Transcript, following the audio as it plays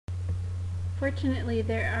Fortunately,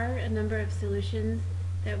 there are a number of solutions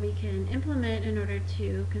that we can implement in order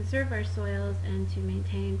to conserve our soils and to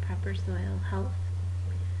maintain proper soil health.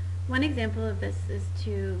 One example of this is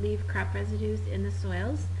to leave crop residues in the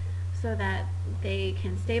soils so that they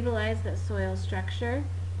can stabilize the soil structure.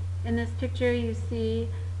 In this picture you see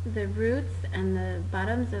the roots and the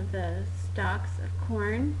bottoms of the stalks of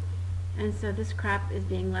corn, and so this crop is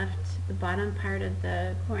being left, the bottom part of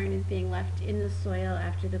the corn is being left in the soil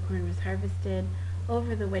after the corn was harvested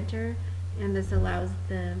over the winter, and this allows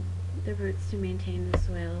the roots to maintain the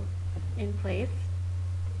soil in place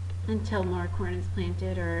until more corn is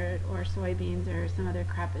planted or soybeans or some other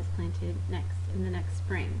crop is planted in the next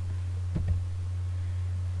spring.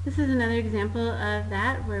 This is another example of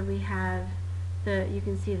that where we have you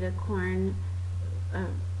can see the corn,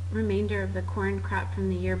 remainder of the corn crop from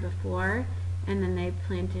the year before, and then they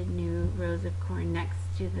planted new rows of corn next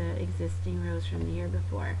to the existing rows from the year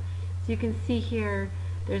before. So you can see here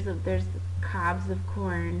there's cobs of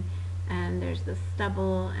corn, and there's the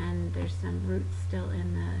stubble, and there's some roots still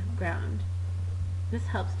in the ground. This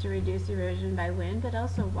helps to reduce erosion by wind, but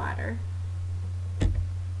also water.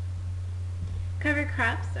 Cover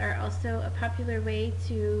crops are also a popular way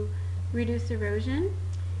to reduce erosion,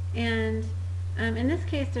 and in this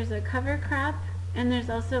case there's a cover crop and there's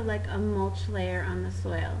also like a mulch layer on the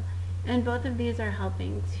soil, and both of these are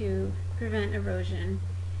helping to prevent erosion.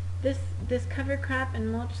 This cover crop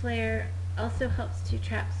and mulch layer also helps to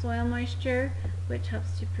trap soil moisture, which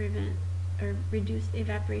helps to prevent or reduce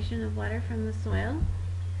evaporation of water from the soil.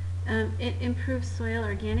 It improves soil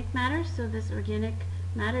organic matter, so this organic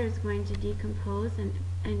matter is going to decompose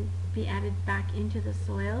and be added back into the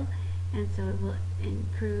soil, and so it will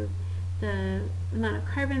improve the amount of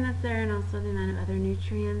carbon that's there and also the amount of other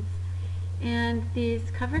nutrients. And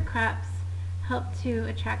these cover crops help to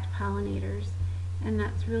attract pollinators, and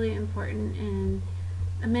that's really important in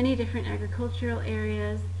many different agricultural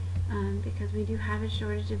areas because we do have a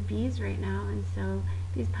shortage of bees right now, and so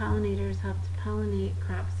these pollinators help to pollinate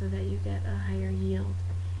crops so that you get a higher yield.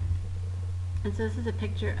 And so this is a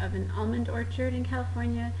picture of an almond orchard in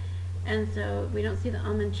California, and so we don't see the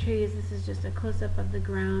almond trees. This is just a close-up of the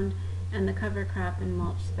ground and the cover crop and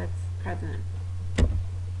mulch that's present.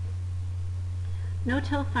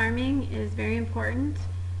 No-till farming is very important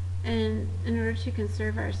in order to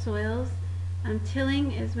conserve our soils.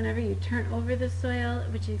 Tilling is whenever you turn over the soil,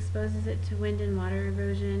 which exposes it to wind and water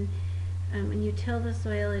erosion. When you till the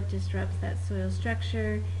soil, it disrupts that soil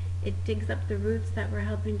structure. It digs up the roots that were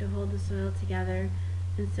helping to hold the soil together,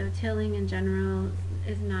 and so tilling in general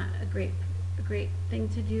is not a great thing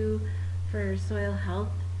to do for soil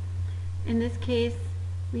health. In this case,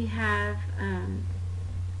 we have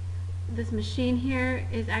this machine here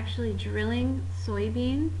is actually drilling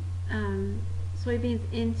soybeans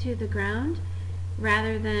into the ground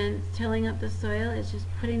rather than tilling up the soil. It's just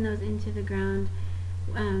putting those into the ground,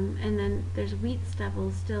 and then there's wheat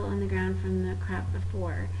stubble still on the ground from the crop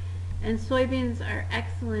before. And soybeans are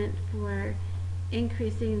excellent for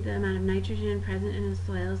increasing the amount of nitrogen present in the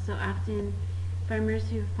soil, so often farmers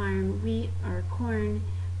who farm wheat or corn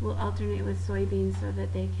will alternate with soybeans so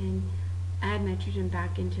that they can add nitrogen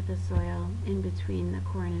back into the soil in between the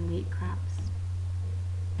corn and wheat crops.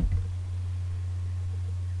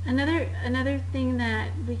 Another thing that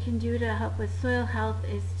we can do to help with soil health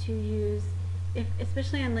is to use,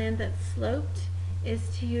 especially on land that's sloped, is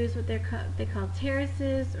to use what they call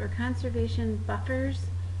terraces or conservation buffers.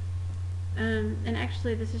 And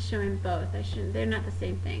actually this is showing both. They're not the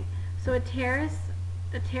same thing. So a terrace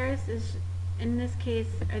is, in this case,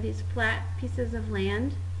 are these flat pieces of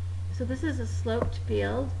land. So this is a sloped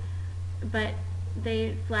field, but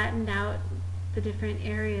they flattened out the different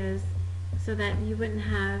areas so that you wouldn't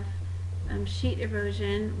have sheet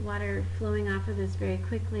erosion, water flowing off of this very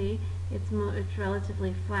quickly. It's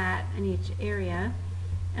relatively flat in each area.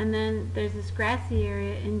 And then there's this grassy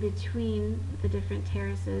area in between the different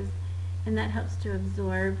terraces, and that helps to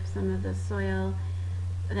absorb some of the soil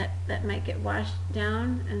that might get washed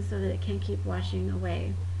down, and so that it can keep washing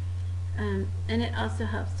away. And it also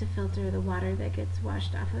helps to filter the water that gets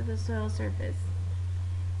washed off of the soil surface.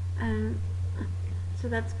 So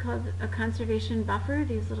that's called a conservation buffer,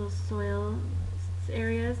 these little soil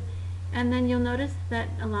areas. And then you'll notice that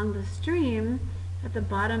along the stream, at the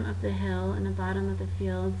bottom of the hill and the bottom of the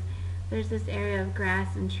fields, there's this area of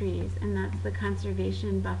grass and trees, and that's the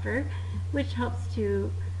conservation buffer, which helps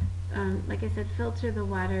to, like I said, filter the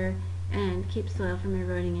water and keep soil from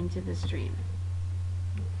eroding into the stream.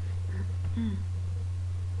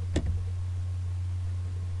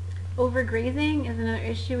 Overgrazing is another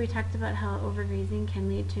issue. We talked about how overgrazing can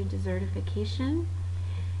lead to desertification,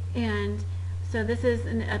 and So this is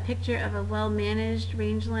a picture of a well-managed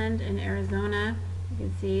rangeland in Arizona. You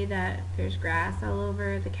can see that there's grass all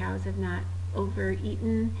over. The cows have not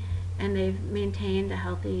overeaten, and they've maintained a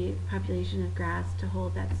healthy population of grass to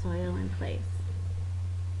hold that soil in place.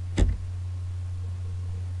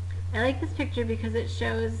 I like this picture because it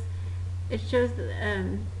shows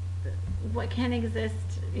what can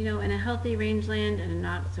exist, in a healthy rangeland and a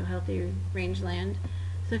not so healthy rangeland.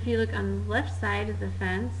 So if you look on the left side of the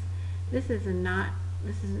fence, this is an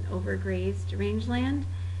overgrazed rangeland.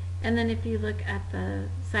 And then if you look at the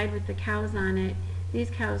side with the cows on it, these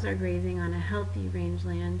cows are grazing on a healthy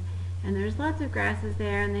rangeland. And there's lots of grasses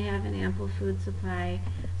there, and they have an ample food supply.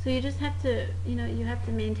 So you just have to, you have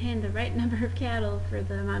to maintain the right number of cattle for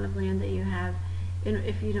the amount of land that you have,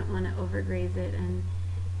 if you don't want to overgraze it and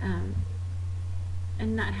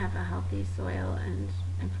not have a healthy soil and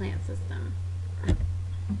plant system.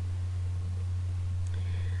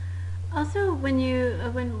 Also, when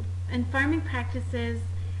in farming practices,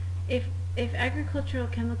 if agricultural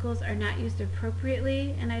chemicals are not used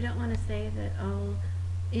appropriately, and I don't want to say that all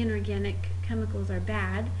inorganic chemicals are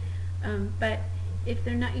bad, but if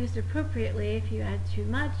they're not used appropriately, if you add too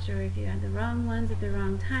much or if you add the wrong ones at the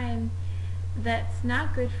wrong time, that's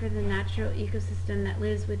not good for the natural ecosystem that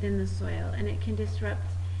lives within the soil, and it can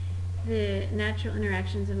disrupt the natural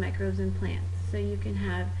interactions of microbes and plants. So you can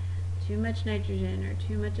have too much nitrogen or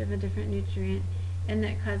too much of a different nutrient, and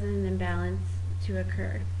that causes an imbalance to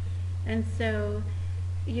occur. And so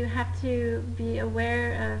you have to be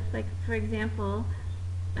aware of, like, for example,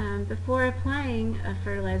 before applying a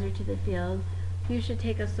fertilizer to the field, you should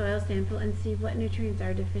take a soil sample and see what nutrients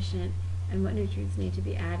are deficient and what nutrients need to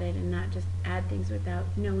be added, and not just add things without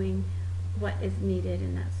knowing what is needed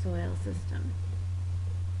in that soil system.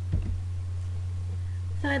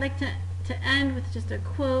 So I'd like to end with just a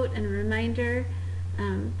quote and a reminder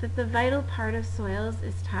that the vital part of soils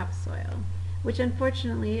is topsoil, which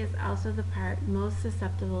unfortunately is also the part most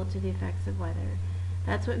susceptible to the effects of weather.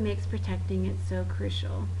 That's what makes protecting it so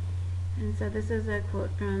crucial. And so this is a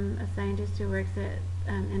quote from a scientist who works at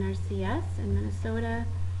NRCS in Minnesota,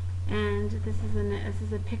 and this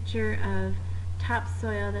is a picture of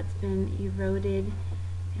topsoil that's been eroded.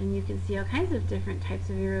 And you can see all kinds of different types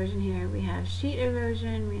of erosion here. We have sheet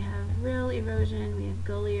erosion, we have rill erosion, we have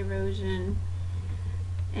gully erosion,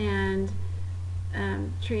 and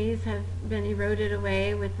trees have been eroded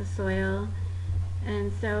away with the soil.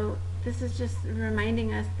 And so this is just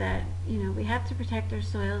reminding us that we have to protect our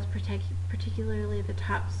soils, particularly the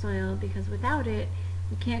topsoil, because without it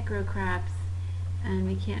we can't grow crops and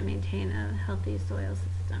we can't maintain a healthy soil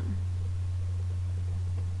system.